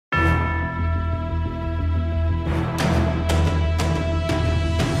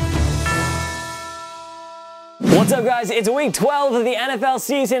What's up, guys? It's week 12 of the NFL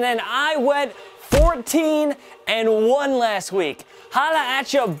season, and I went 14-1 last week. Holla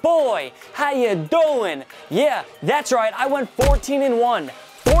at ya, boy. How you doing? Yeah, that's right. I went 14-1.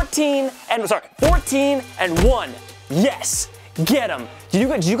 14 and 1. Yes, get them.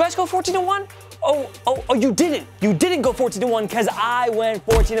 Did you guys go 14-1? Oh, you didn't. You didn't go 14-1 because I went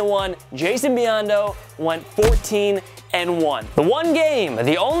 14-1. Jason Biondo went 14-1. The one game,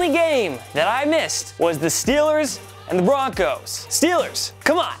 the only game that I missed was the Steelers and the Broncos. Steelers,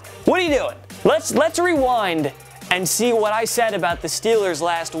 come on. What are you doing? Let's rewind and see what I said about the Steelers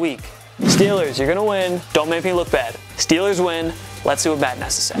last week. Steelers, you're gonna win. Don't make me look bad. Steelers win. Let's see what Madden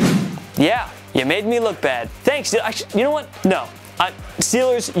has to say. Yeah, you made me look bad. Thanks. You know what? No.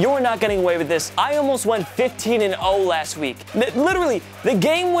 Steelers, you're not getting away with this. I almost went 15-0 last week. Literally, the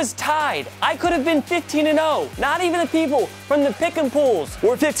game was tied. I could have been 15-0. Not even the people from the pick and pools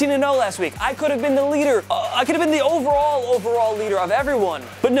were 15-0 last week. I could have been the leader. I could have been the overall leader of everyone.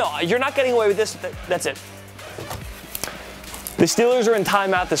 But no, you're not getting away with this. That's it. The Steelers are in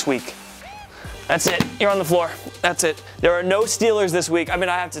timeout this week. That's it. You're on the floor. That's it. There are no Steelers this week. I mean,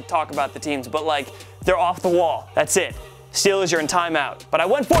 I have to talk about the teams, but like, they're off the wall. That's it. Steelers, you're in timeout. But I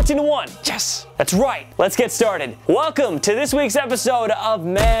went 14-1. Yes, that's right. Let's get started. Welcome to this week's episode of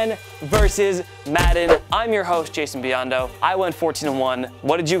Man vs. Madden. I'm your host, Jason Biondo. I went 14-1.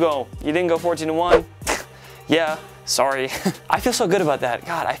 What did you go? You didn't go 14-1? Yeah. Sorry. I feel so good about that.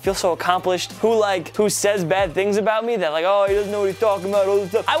 God, I feel so accomplished. Who says bad things about me that like, oh, he doesn't know what he's talking about, all this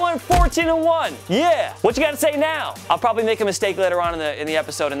stuff. I went 14-1. Yeah. What you gotta say now? I'll probably make a mistake later on in the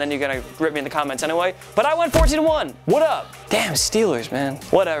episode, and then you're gonna rip me in the comments anyway. But I went 14-1. What up? Damn, Steelers, man.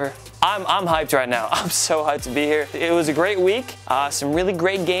 Whatever. I'm hyped right now. I'm so hyped to be here. It was a great week. Some really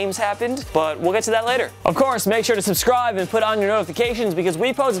great games happened, but we'll get to that later. Of course, make sure to subscribe and put on your notifications because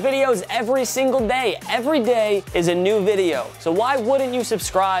we post videos every single day. Every day is a new video. So why wouldn't you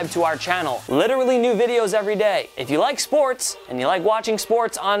subscribe to our channel? Literally new videos every day. If you like sports and you like watching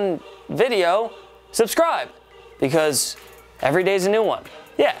sports on video, subscribe because every day is a new one.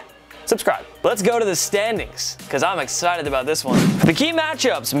 Yeah. Subscribe. Let's go to the standings, because I'm excited about this one. The key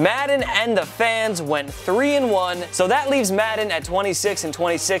matchups, Madden and the fans went 3-1, so that leaves Madden at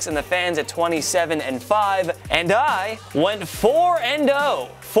 26-26 and the fans at 27-5, and I went 4-0.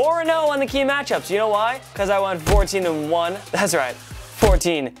 4-0 on the key matchups. You know why? Because I went 14-1. That's right,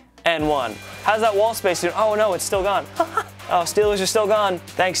 14-1. How's that wall space doing? Oh no, it's still gone. Oh, Steelers are still gone.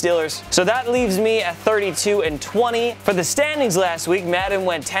 Thanks, Steelers. So that leaves me at 32-20. For the standings last week, Madden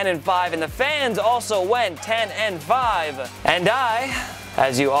went 10-5, and the fans also went 10-5. And I,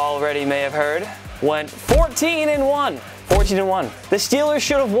 as you already may have heard, went 14-1. 14-1. The Steelers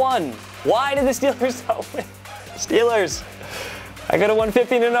should have won. Why did the Steelers not win? Steelers. I could have won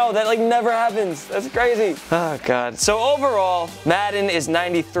 15-0. That like never happens. That's crazy. Oh God. So overall, Madden is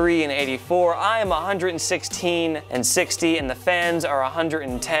 93-84. I am 116-60, and the fans are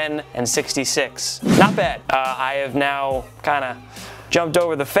 110-66. Not bad. I have now kind of jumped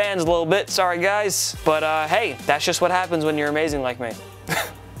over the fans a little bit. Sorry guys, but hey, that's just what happens when you're amazing like me.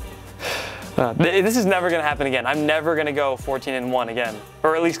 This is never gonna happen again. I'm never gonna go 14-1 again,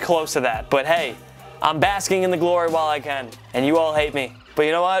 or at least close to that. But hey. I'm basking in the glory while I can, and you all hate me. But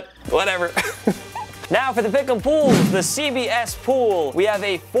you know what? Whatever. Now for the pick'em pools, the CBS pool. We have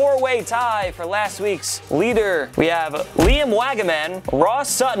a four-way tie for last week's leader. We have Liam Wagaman,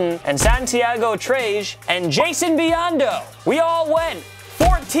 Ross Sutton, and Santiago Trage, and Jason Biondo. We all went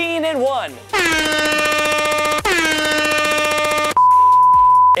 14-1.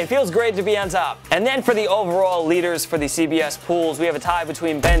 It feels great to be on top. And then for the overall leaders for the CBS pools, we have a tie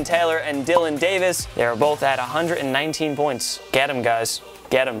between Ben Taylor and Dylan Davis. They are both at 119 points. Get them, guys.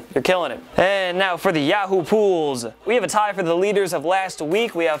 Get them. You're killing it. And now for the Yahoo pools. We have a tie for the leaders of last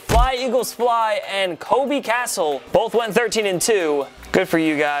week. We have Fly Eagles Fly and Kobe Castle. Both went 13-2. Good for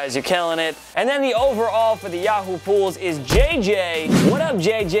you guys, you're killing it. And then the overall for the Yahoo pools is JJ. What up,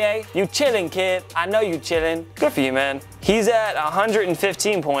 JJ? You chilling, kid? I know you chilling. Good for you, man. He's at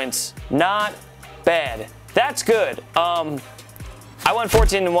 115 points. Not bad. That's good. I went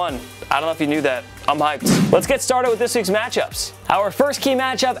 14-1. I don't know if you knew that. I'm hyped. Let's get started with this week's matchups. Our first key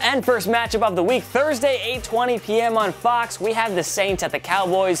matchup and first matchup of the week, Thursday, 8:20 p.m. on Fox, we have the Saints at the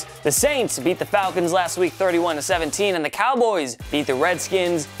Cowboys. The Saints beat the Falcons last week 31-17, and the Cowboys beat the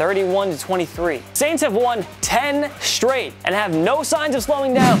Redskins 31-23. Saints have won 10 straight and have no signs of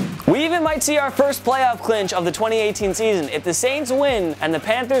slowing down. We even might see our first playoff clinch of the 2018 season. If the Saints win and the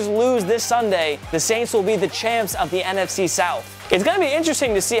Panthers lose this Sunday, the Saints will be the champs of the NFC South. It's going to be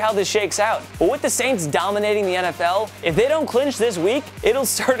interesting to see how this shakes out. But with the Saints dominating the NFL, if they don't clinch this week, it'll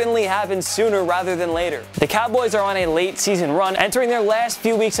certainly happen sooner rather than later. The Cowboys are on a late season run, entering their last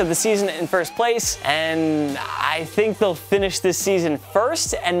few weeks of the season in first place, and I think they'll finish this season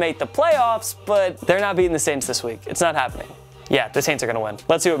first and make the playoffs, but they're not beating the Saints this week. It's not happening. Yeah, the Saints are going to win.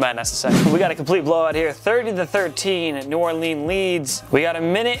 Let's see what Madden has to say. We got a complete blowout here. 30-13. New Orleans leads. We got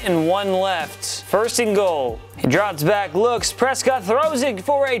 1:01 left. First and goal. He drops back, looks. Prescott throws it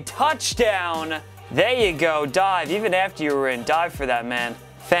for a touchdown. There you go. Dive. Even after you were in, dive for that, man.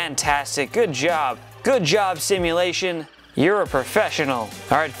 Fantastic. Good job. Good job, simulation. You're a professional.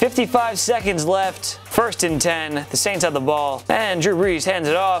 All right, 55 seconds left. First and 10. The Saints have the ball. And Drew Brees hands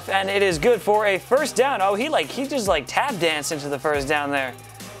it off, and it is good for a first down. Oh, he just tap danced into the first down there.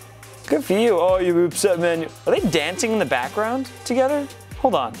 Good for you. Oh, you upset, man. Are they dancing in the background together?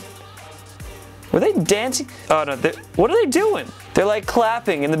 Hold on. Were they dancing? Oh, no. What are they doing? They're like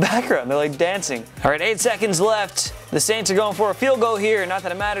clapping in the background. They're like dancing. All right, 8 seconds left. The Saints are going for a field goal here. Not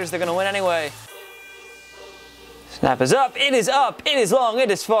that it matters. They're going to win anyway. Snap is up. It is up. It is long.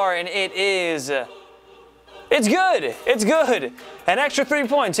 It is far. And it is... it's good. It's good. An extra 3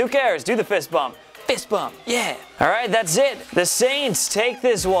 points. Who cares? Do the fist bump. Fist bump. Yeah. All right, that's it. The Saints take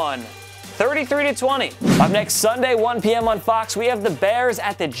this one. 33-20. Up next Sunday, 1 p.m. on Fox, we have the Bears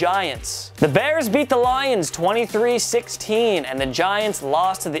at the Giants. The Bears beat the Lions 23-16, and the Giants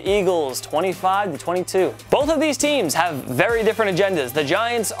lost to the Eagles 25-22. Both of these teams have very different agendas. The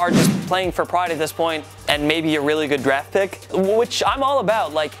Giants are just playing for pride at this point, and maybe a really good draft pick, which I'm all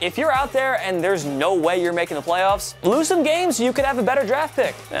about. Like, if you're out there and there's no way you're making the playoffs, lose some games, you could have a better draft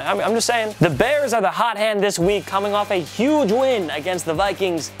pick. I'm just saying. The Bears are the hot hand this week, coming off a huge win against the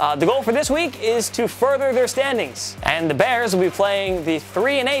Vikings. The goal for this week is to further their standings, and the Bears will be playing the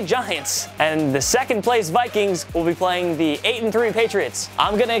 3-8 Giants, and the second place Vikings will be playing the 8-3 Patriots.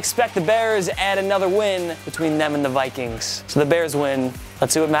 I'm gonna expect the Bears add another win between them and the Vikings. So the Bears win.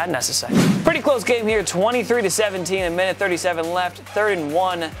 Let's see what Madden has to say. Pretty close game here, 23-17, 1:37 left, 3rd and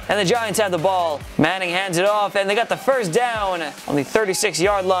 1, and the Giants have the ball. Manning hands it off, and they got the first down on the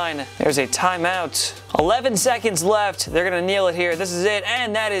 36-yard line. There's a timeout. 11 seconds left. They're gonna kneel it here. This is it,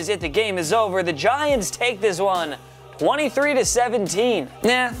 and that is it. The game is over. The Giants take this one, 23-17.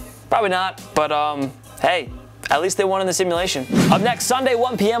 Nah, probably not, but hey. At least they won in the simulation. Up next, Sunday,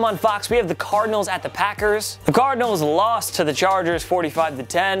 1 p.m. on Fox, we have the Cardinals at the Packers. The Cardinals lost to the Chargers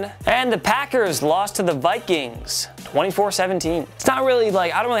 45-10, and the Packers lost to the Vikings 24-17. It's not really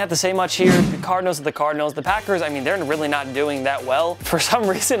like, I don't really have to say much here. The Cardinals are the Cardinals. The Packers, I mean, they're really not doing that well. For some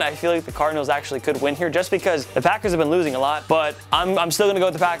reason, I feel like the Cardinals actually could win here just because the Packers have been losing a lot, but I'm still gonna go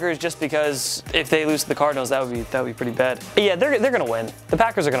with the Packers just because if they lose to the Cardinals, that would be pretty bad. But yeah, they're gonna win. The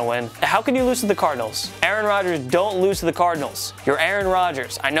Packers are gonna win. How can you lose to the Cardinals? Aaron Rodgers, don't lose to the Cardinals. You're Aaron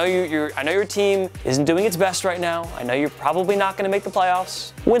Rodgers. I know your team isn't doing its best right now. I know you're probably not going to make the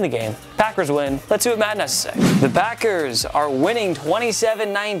playoffs. Win the game. Packers win. Let's see what Madden has to say. The Packers are winning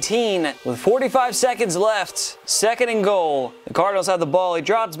 27-19 with 45 seconds left. 2nd and goal. The Cardinals have the ball. He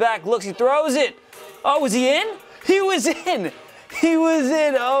drops back, looks, he throws it. Oh, was he in? He was in. He was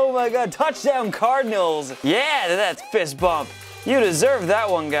in. Oh my God. Touchdown Cardinals. Yeah, that's fist bump. You deserve that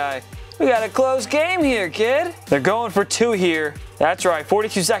one, guy. We got a close game here, kid. They're going for 2 here. That's right,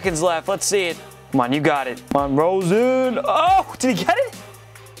 42 seconds left. Let's see it. Come on, you got it. Come on, rolls in. Oh, did he get it?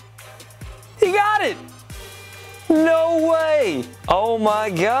 He got it. No way. Oh my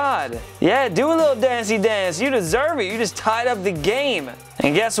God. Yeah, do a little dancey dance. You deserve it. You just tied up the game.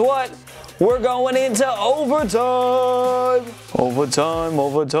 And guess what? We're going into overtime. Overtime,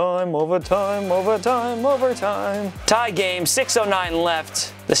 overtime, overtime, overtime, overtime. Tie game, 6:09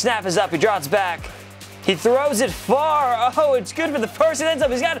 left. The snap is up, he drops back. He throws it far. Oh, it's good for the first and ends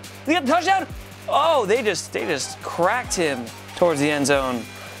up. He got the touchdown. Oh, they just cracked him towards the end zone.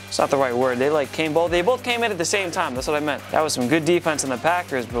 It's not the right word. They both came in at the same time. That's what I meant. That was some good defense on the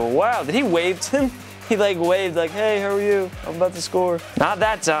Packers, but wow, did he wave to him? He waved hey, how are you? I'm about to score. Not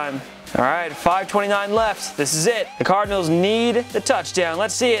that time. All right, 5:29 left. This is it. The Cardinals need the touchdown.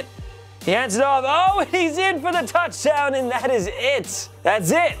 Let's see it. He hands it off. Oh, and he's in for the touchdown, and that is it.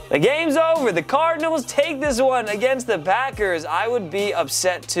 That's it. The game's over. The Cardinals take this one against the Packers. I would be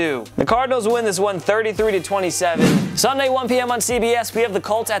upset too. The Cardinals win this one 33-27. Sunday, 1 p.m. on CBS, we have the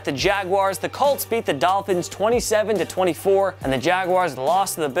Colts at the Jaguars. The Colts beat the Dolphins 27-24, and the Jaguars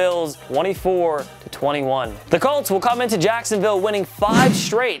lost to the Bills 24-21. The Colts will come into Jacksonville winning 5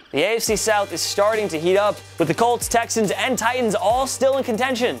 straight. The AFC South is starting to heat up, with the Colts, Texans, and Titans all still in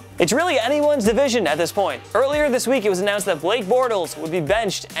contention. It's really anyone's division at this point. Earlier this week, it was announced that Blake Bortles would would be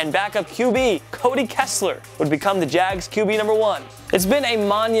benched, and backup QB Cody Kessler would become the Jags QB number 1. It's been a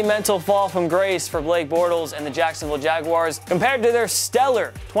monumental fall from grace for Blake Bortles and the Jacksonville Jaguars compared to their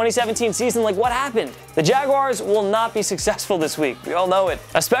stellar 2017 season. Like, what happened? The Jaguars will not be successful this week. We all know it.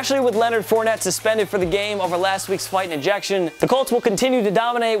 Especially with Leonard Fournette suspended for the game over last week's fight and ejection. The Colts will continue to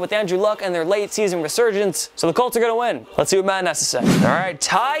dominate with Andrew Luck and their late season resurgence, so the Colts are going to win. Let's see what Madden has to say. All right,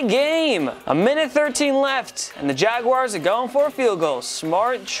 tie game. A minute 13 left, and the Jaguars are going for a field goal.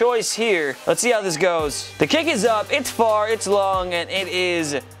 Smart choice here. Let's see how this goes. The kick is up. It's far. It's long. And it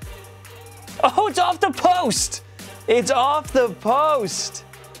is... Oh, it's off the post! It's off the post!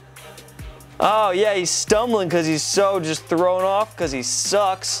 Oh, yeah, he's stumbling because he's so just thrown off because he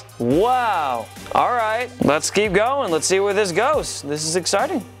sucks. Wow. All right, let's keep going. Let's see where this goes. This is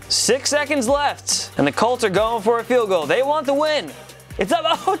exciting. 6 seconds left, and the Colts are going for a field goal. They want the win. It's up.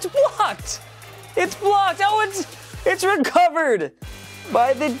 Oh, it's blocked. It's blocked. Oh, it's recovered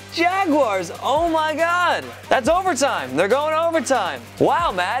by the Jaguars. Oh my God. That's overtime. They're going overtime.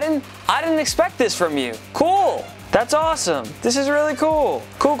 Wow, Madden. I didn't expect this from you. Cool. That's awesome. This is really cool.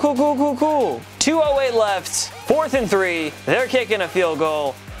 Cool, cool, cool, cool, cool. 2:08 left. 4th and 3. They're kicking a field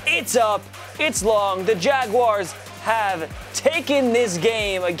goal. It's up. It's long. The Jaguars have taken this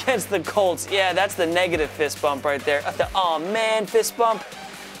game against the Colts. Yeah, that's the negative fist bump right there. The aw man fist bump.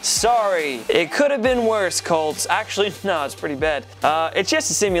 Sorry. It could have been worse, Colts. Actually, no, it's pretty bad. It's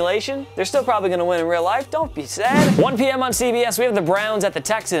just a simulation. They're still probably going to win in real life. Don't be sad. 1 p.m. on CBS, we have the Browns at the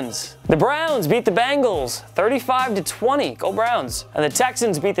Texans. The Browns beat the Bengals 35-20. Go Browns. And the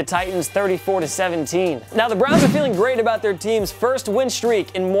Texans beat the Titans 34-17. Now, the Browns are feeling great about their team's first win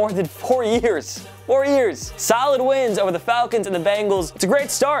streak in more than 4 years. 4 years. Solid wins over the Falcons and the Bengals. It's a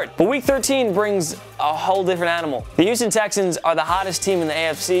great start, but Week 13 brings a whole different animal. The Houston Texans are the hottest team in the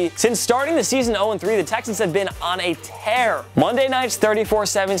AFC. Since starting the season 0-3, the Texans have been on a tear. Monday night's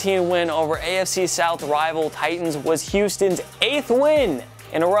 34-17 win over AFC South rival Titans was Houston's 8th win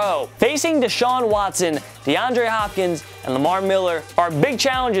in a row. Facing Deshaun Watson, DeAndre Hopkins, and Lamar Miller are big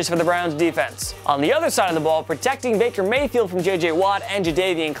challenges for the Browns defense. On the other side of the ball, protecting Baker Mayfield from J.J. Watt and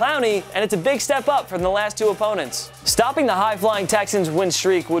Jadeveon Clowney, and it's a big step up from the last 2 opponents. Stopping the high-flying Texans win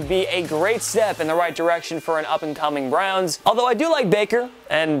streak would be a great step in the right direction for an up-and-coming Browns. Although I do like Baker,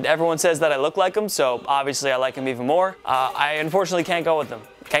 and everyone says that I look like him, so obviously I like him even more. I unfortunately can't go with them.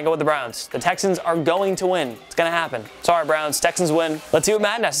 Can't go with the Browns. The Texans are going to win. It's going to happen. Sorry, Browns. Texans win. Let's see what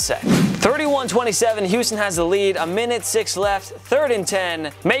Madden has to say. 31-27. Houston has the lead. A minute 6 left. 3rd and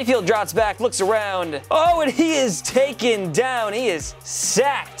 10. Mayfield drops back, looks around. Oh, and he is taken down. He is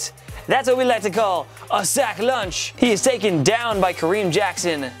sacked. That's what we like to call a sack lunch. He is taken down by Kareem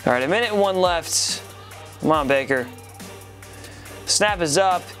Jackson. All right, a minute and 1 left. Come on, Baker. Snap is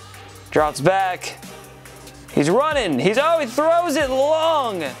up. Drops back. He's running. He throws it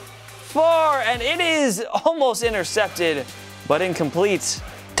long, far, and it is almost intercepted, but incomplete.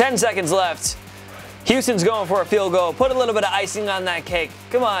 10 seconds left. Houston's going for a field goal. Put a little bit of icing on that cake.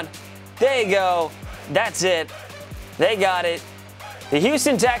 Come on. There you go. That's it. They got it. The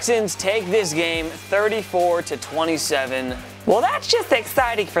Houston Texans take this game 34-27. Well, that's just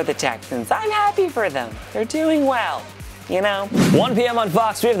exciting for the Texans. I'm happy for them. They're doing well. You know. 1 p.m. on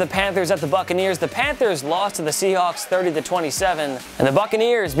Fox, we have the Panthers at the Buccaneers. The Panthers lost to the Seahawks 30-27, and the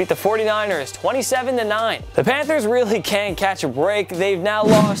Buccaneers beat the 49ers 27-9. The Panthers really can't catch a break. They've now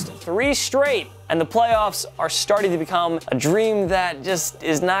lost 3 straight, and the playoffs are starting to become a dream that just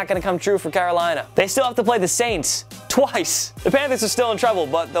is not going to come true for Carolina. They still have to play the Saints twice. The Panthers are still in trouble,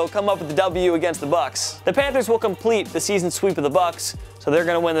 but they'll come up with the W against the Bucs. The Panthers will complete the season sweep of the Bucs, so they're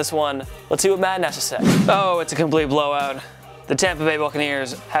going to win this one. Let's see what Madden has to say. Oh, it's a complete blowout. The Tampa Bay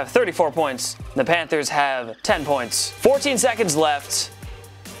Buccaneers have 34 points. The Panthers have 10 points. 14 seconds left.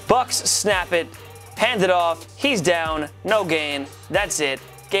 Bucs snap it. Hand it off. He's down. No gain. That's it.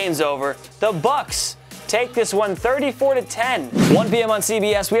 Game's over. The Bucs take this one 34-10. 1 p.m. on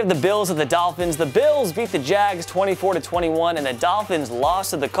CBS, we have the Bills at the Dolphins. The Bills beat the Jags 24-21, and the Dolphins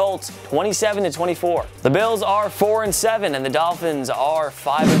lost to the Colts 27-24. The Bills are 4-7, and the Dolphins are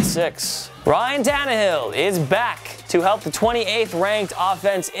 5-6. Ryan Tannehill is back to help the 28th ranked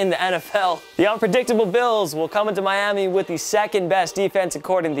offense in the NFL. The unpredictable Bills will come into Miami with the 2nd best defense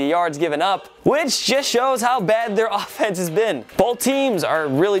according to yards given up, which just shows how bad their offense has been. Both teams are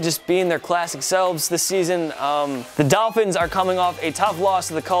really just being their classic selves this season. The Dolphins are coming off a tough loss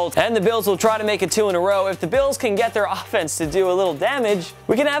to the Colts, and the Bills will try to make it 2 in a row. If the Bills can get their offense to do a little damage,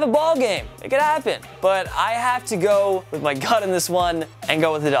 we can have a ball game. It could happen. But I have to go with my gut in this one and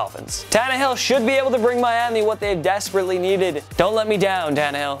go with the Dolphins. Tannehill should be able to bring Miami what they've desperately desperately needed. Don't let me down,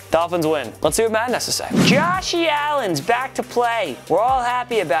 Tannehill. Dolphins win. Let's see what Madden has to say. Joshy Allen's back to play. We're all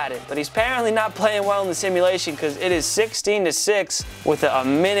happy about it, but he's apparently not playing well in the simulation because it is 16-6 with a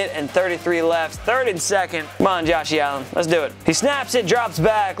minute and 33 left. 3rd and 2nd. Come on, Joshy Allen. Let's do it. He snaps it, drops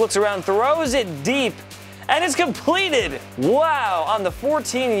back, looks around, throws it deep, and it's completed. Wow, on the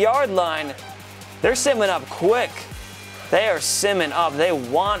 14-yard line. They're simming up quick. They are simming up. They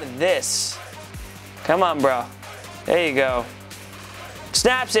want this. Come on, bro. There you go.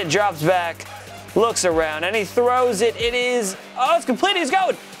 Snaps it, drops back, looks around, and he throws it. It is, oh, it's complete. He's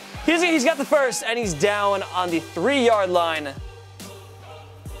going. He's got the first, and he's down on the 3-yard line.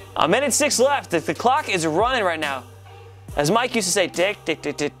 A minute 6 left. The clock is running right now. As Mike used to say, dick, dick,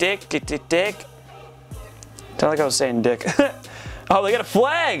 dick, dick, dick, dick, dick, dick. Sound like I was saying dick. Oh, they got a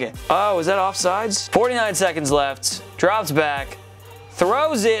flag. Oh, is that offsides? 49 seconds left. Drops back.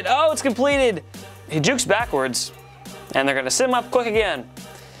 Throws it. Oh, it's completed. He jukes backwards. And they're going to sit him up quick again.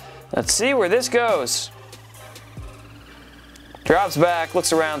 Let's see where this goes. Drops back.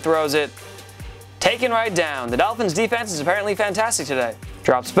 Looks around. Throws it. Taken right down. The Dolphins' defense is apparently fantastic today.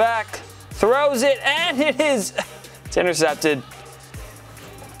 Drops back. Throws it. And it is... It's intercepted.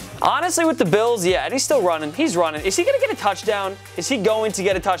 Honestly, with the Bills, yeah, and he's still running. He's running. Is he going to get a touchdown? Is he going to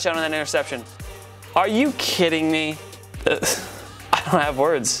get a touchdown on that interception? Are you kidding me? I don't have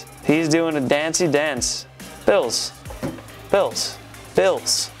words. He's doing a dancey dance. Bills. Bills.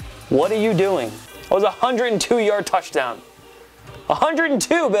 Bills. What are you doing? It was a 102-yard touchdown.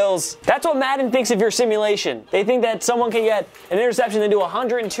 102, Bills. That's what Madden thinks of your simulation. They think that someone can get an interception and do a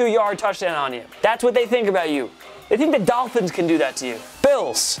 102-yard touchdown on you. That's what they think about you. They think the Dolphins can do that to you.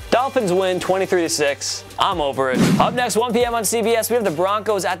 Bills. Dolphins win 23-6. I'm over it. Up next, 1 p.m. on CBS, we have the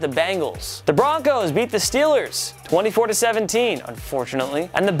Broncos at the Bengals. The Broncos beat the Steelers 24-17, unfortunately.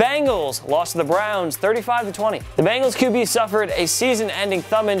 And the Bengals lost to the Browns 35-20. The Bengals QB suffered a season-ending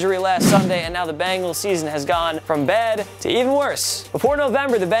thumb injury last Sunday, and now the Bengals season has gone from bad to even worse. Before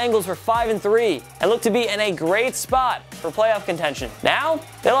November, the Bengals were 5-3 and looked to be in a great spot for playoff contention. Now,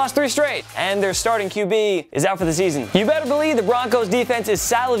 they lost 3 straight, and their starting QB is out for the season. You better believe the Broncos defense is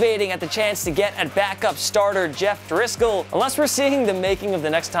salivating at the chance to get at backup starter Jeff Driscoll. Unless we're seeing the making of the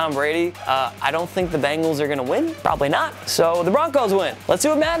next Tom Brady, I don't think the Bengals are going to win. Probably not. So the Broncos win. Let's see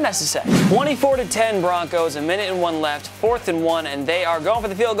what Madden has to say. 24-10 Broncos, a minute and 1 left, 4th and 1, and they are going for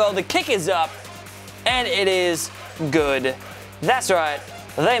the field goal. The kick is up, and it is good. That's right.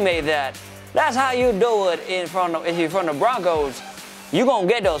 They made that. That's how you do it if you're from the Broncos. You're going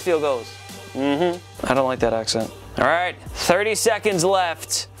to get those field goals. I don't like that accent. All right, 30 seconds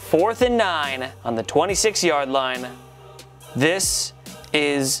left. 4th and 9 on the 26-yard line. This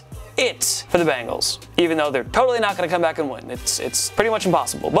is it for the Bengals, even though they're totally not going to come back and win. It's pretty much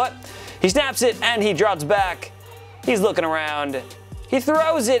impossible. But he snaps it, and he drops back. He's looking around. He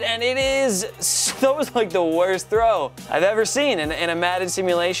throws it, and it is... That was like the worst throw I've ever seen in a Madden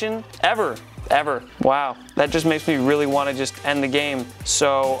simulation. Ever. Wow. That just makes me really want to just end the game.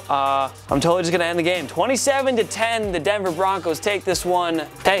 So, I'm totally just going to end the game. 27-10, the Denver Broncos take this one.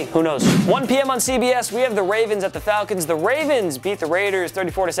 Hey, who knows? 1 p.m. on CBS, we have the Ravens at the Falcons. The Ravens beat the Raiders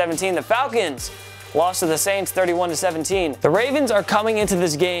 34-17. The Falcons lost to the Saints 31-17. The Ravens are coming into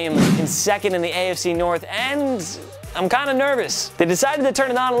this game in 2nd in the AFC North, and I'm kind of nervous. They decided to turn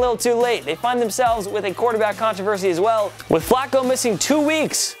it on a little too late. They find themselves with a quarterback controversy as well. With Flacco missing 2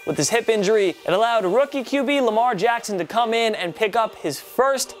 weeks with his hip injury, it allowed rookie QB Lamar Jackson to come in and pick up his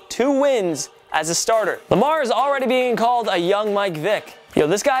first 2 wins as a starter. Lamar is already being called a young Mike Vick. Yo,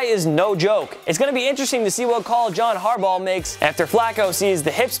 this guy is no joke. It's going to be interesting to see what call John Harbaugh makes after Flacco sees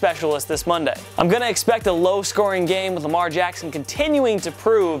the hip specialist this Monday. I'm going to expect a low-scoring game with Lamar Jackson continuing to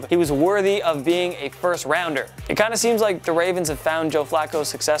prove he was worthy of being a first-rounder. It kind of seems like the Ravens have found Joe Flacco's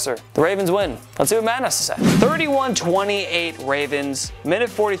successor. The Ravens win. Let's see what Madden has to say. 31-28 Ravens. Minute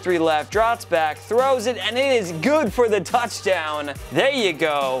 43 left. Drops back, throws it, and it is good for the touchdown. There you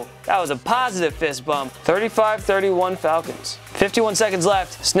go. That was a positive fist bump. 35-31 Falcons. 51 seconds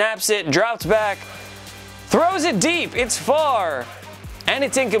left. Snaps it, drops back, throws it deep. It's far, and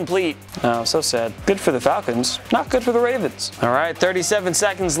it's incomplete. Oh, so sad. Good for the Falcons, not good for the Ravens. All right, 37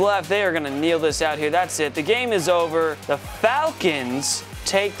 seconds left. They are going to kneel this out here. That's it. The game is over. The Falcons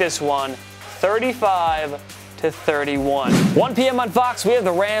take this one 35-24. 31. 1 p.m. on Fox, we have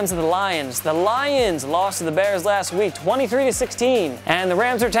the Rams and the Lions. The Lions lost to the Bears last week, 23-16, and the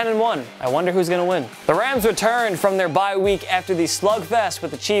Rams are 10-1. I wonder who's going to win. The Rams returned from their bye week after the slugfest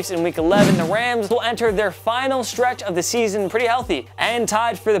with the Chiefs in Week 11. The Rams will enter their final stretch of the season pretty healthy and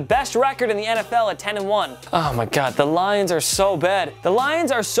tied for the best record in the NFL at 10-1. Oh my God, the Lions are so bad. The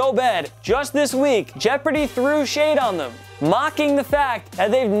Lions are so bad. Just this week, Jeopardy threw shade on them, mocking the fact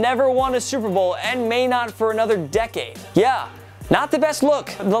that they've never won a Super Bowl and may not for another decade. Yeah, not the best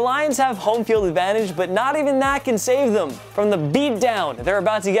look. The Lions have home field advantage, but not even that can save them from the beatdown they're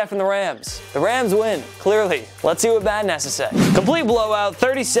about to get from the Rams. The Rams win, clearly. Let's see what Madden has to say. Complete blowout,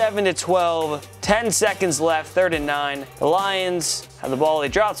 37-12, 10 seconds left, 3rd and 9. The Lions have the ball, he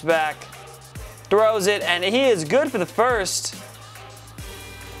drops back, throws it, and he is good for the first.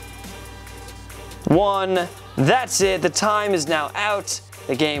 1. That's it. The time is now out.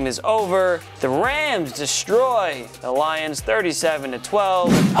 The game is over. The Rams destroy the Lions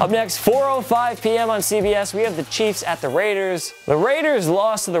 37-12. Up next, 4:05 p.m. on CBS, we have the Chiefs at the Raiders. The Raiders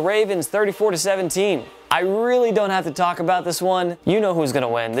lost to the Ravens 34-17. I really don't have to talk about this one. You know who's going to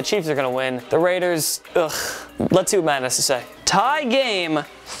win. The Chiefs are going to win. The Raiders, ugh. Let's see what Madden has to say. Tie game,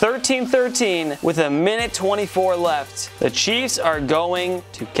 13-13 with 1:24 left. The Chiefs are going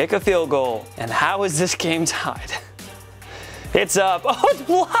to kick a field goal. And how is this game tied? It's up. Oh, it's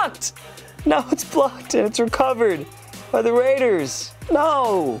blocked. No, it's blocked and it's recovered by the Raiders.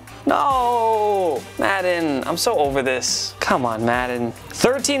 No, no. Madden, I'm so over this. Come on, Madden.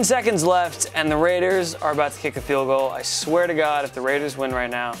 13 seconds left and the Raiders are about to kick a field goal. I swear to God, if the Raiders win right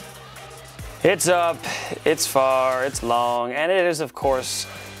now, it's up, it's far, it's long, and it is, of course,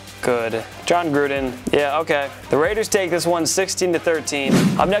 good. John Gruden. Yeah, okay. The Raiders take this one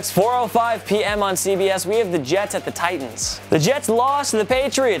 16-13. Up next, 4:05 p.m. on CBS, we have the Jets at the Titans. The Jets lost to the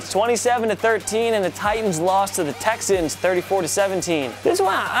Patriots 27-13, and the Titans lost to the Texans 34-17. This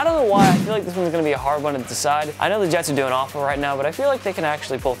one, I don't know why. I feel like this one's going to be a hard one to decide. I know the Jets are doing awful right now, but I feel like they can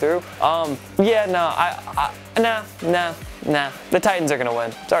actually pull through. Yeah, no, nah. The Titans are going to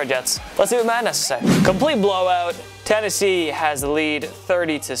win. Sorry, Jets. Let's see what Madden has to say. Complete blowout. Tennessee has the lead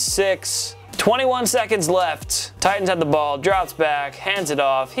 30-6. 21 seconds left. Titans have the ball, drops back, hands it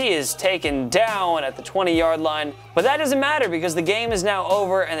off. He is taken down at the 20-yard line, but that doesn't matter because the game is now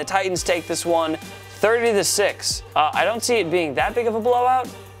over and the Titans take this one 30-6. I don't see it being that big of a blowout,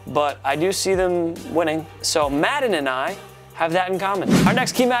 but I do see them winning. So Madden and I have that in common. Our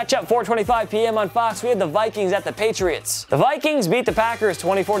next key matchup, 4:25 p.m. on Fox, we have the Vikings at the Patriots. The Vikings beat the Packers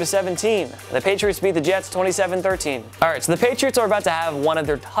 24-17. The Patriots beat the Jets 27-13. All right, so the Patriots are about to have one of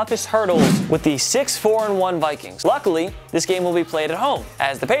their toughest hurdles with the 6-4-1 Vikings. Luckily, this game will be played at home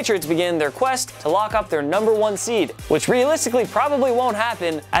as the Patriots begin their quest to lock up their #1 seed, which realistically probably won't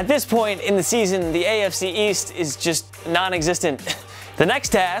happen. At this point in the season, the AFC East is just non-existent. The next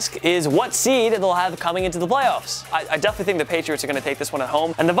task is what seed they'll have coming into the playoffs. I definitely think the Patriots are going to take this one at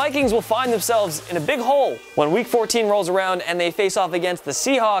home, and the Vikings will find themselves in a big hole when Week 14 rolls around and they face off against the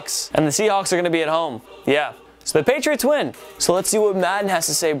Seahawks, and the Seahawks are going to be at home. Yeah. So the Patriots win. So let's see what Madden has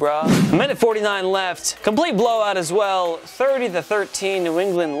to say, brah. 1:49 left. Complete blowout as well. 30-13. New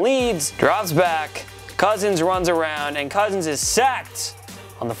England leads. Drops back. Cousins runs around, and Cousins is sacked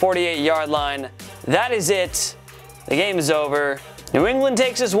on the 48-yard line. That is it. The game is over. New England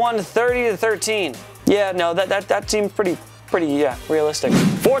takes this one 30-13. Yeah, no, that seems pretty realistic.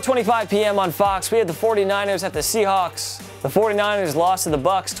 4:25 p.m. on Fox, we have the 49ers at the Seahawks. The 49ers lost to the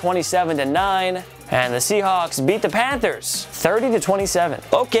Bucks 27-9, and the Seahawks beat the Panthers 30-27.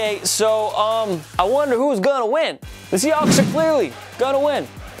 Okay, so I wonder who's gonna win. The Seahawks are clearly gonna win.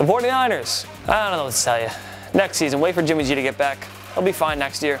 The 49ers, I don't know what to tell you. Next season, wait for Jimmy G to get back. He'll be fine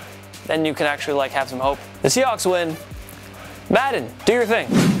next year. Then you can actually have some hope. The Seahawks win. Madden, do your thing.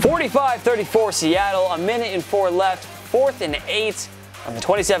 45-34 Seattle, 1:04 left, 4th and 8 on the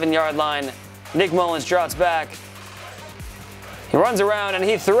 27-yard line. Nick Mullins drops back. He runs around and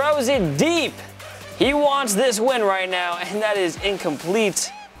he throws it deep. He wants this win right now, and that is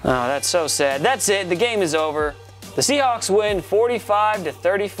incomplete. Oh, that's so sad. That's it. The game is over. The Seahawks win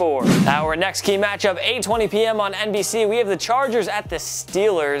 45-34. Our next key matchup, 8:20 p.m. on NBC. We have the Chargers at the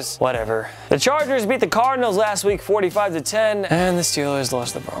Steelers. Whatever. The Chargers beat the Cardinals last week 45-10, and the Steelers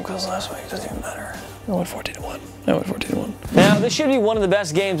lost the Broncos last week. Doesn't even matter. I went 14-1. I went 14-1. Now, this should be one of the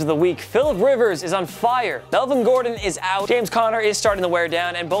best games of the week. Phillip Rivers is on fire. Melvin Gordon is out. James Conner is starting to wear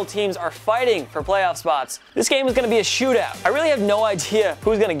down, and both teams are fighting for playoff spots. This game is going to be a shootout. I really have no idea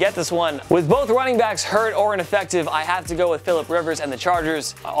who's going to get this one. With both running backs hurt or ineffective, I have to go with Phillip Rivers and the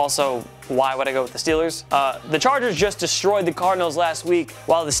Chargers. Also, why would I go with the Steelers? The Chargers just destroyed the Cardinals last week,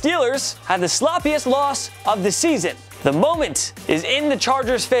 while the Steelers had the sloppiest loss of the season. The moment is in the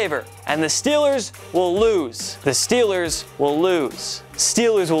Chargers' favor, and the Steelers will lose. The Steelers will lose.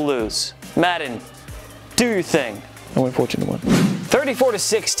 Steelers will lose. Madden, do your thing. I went 14-1.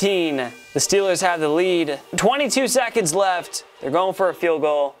 34-16. The Steelers have the lead. 22 seconds left. They're going for a field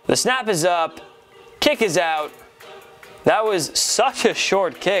goal. The snap is up. Kick is out. That was such a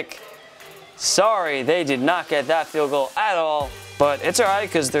short kick. Sorry, they did not get that field goal at all. But it's alright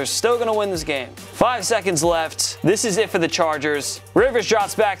because they're still going to win this game. 5 seconds left. This is it for the Chargers. Rivers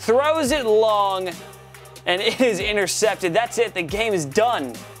drops back, throws it long, and it is intercepted. That's it. The game is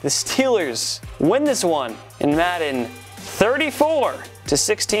done. The Steelers win this one in Madden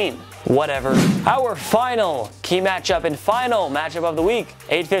 34-16. Whatever. Our final key matchup and final matchup of the week.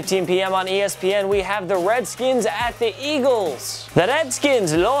 8:15 p.m. on ESPN, we have the Redskins at the Eagles. The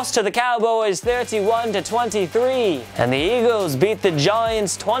Redskins lost to the Cowboys 31-23, and the Eagles beat the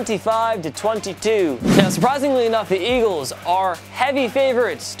Giants 25-22. Now, surprisingly enough, the Eagles are heavy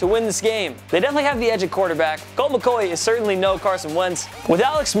favorites to win this game. They definitely have the edge at quarterback. Colt McCoy is certainly no Carson Wentz. With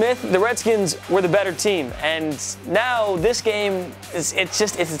Alex Smith, the Redskins were the better team, and now this game is it's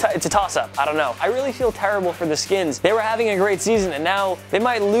a toss-up. I don't know. I really feel terrible for the Skins. They were having a great season, and now they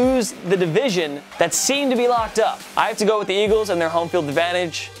might lose the division that seemed to be locked up. I have to go with the Eagles and their home field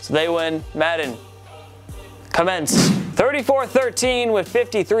advantage, so they win. Madden, commence. 34-13 with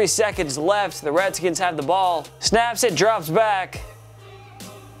 53 seconds left. The Redskins have the ball. Snaps it, drops back.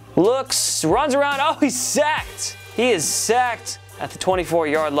 Looks, runs around. Oh, he's sacked. He is sacked at the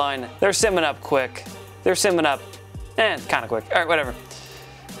 24-yard line. They're simming up quick. They're simming up. Kind of quick. All right, whatever.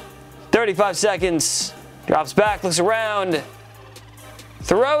 35 seconds, drops back, looks around,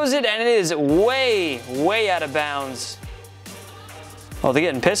 throws it, and it is way, way out of bounds. Oh, they're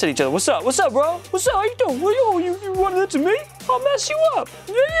getting pissed at each other. What's up? What's up, bro? What's up? How you doing? You running into me? I'll mess you up.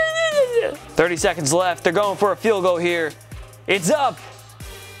 30 seconds left. They're going for a field goal here. It's up,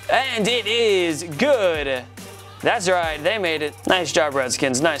 and it is good. That's right. They made it. Nice job,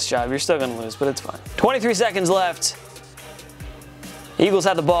 Redskins. Nice job. You're still going to lose, but it's fine. 23 seconds left. Eagles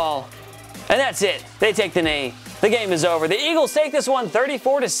have the ball. And that's it. They take the knee. The game is over. The Eagles take this one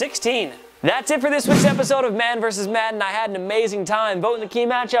 34-16. That's it for this week's episode of Man vs. Madden. I had an amazing time. Voting the key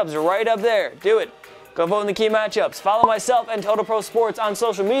matchups right up there. Do it. Go vote in the key matchups. Follow myself and Total Pro Sports on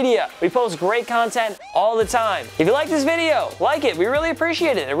social media. We post great content all the time. If you like this video, like it. We really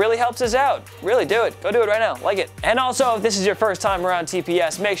appreciate it. It really helps us out. Really, do it. Go do it right now. Like it. And also, if this is your first time around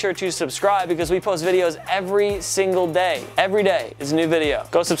TPS, make sure to subscribe because we post videos every single day. Every day is a new video.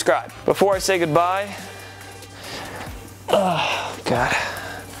 Go subscribe. Before I say goodbye, oh, God.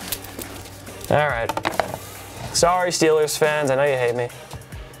 All right. Sorry, Steelers fans. I know you hate me.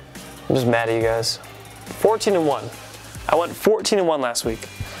 I'm just mad at you guys. 14-1. I went 14-1 last week.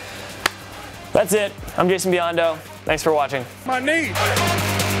 That's it. I'm Jason Biondo. Thanks for watching. My knee.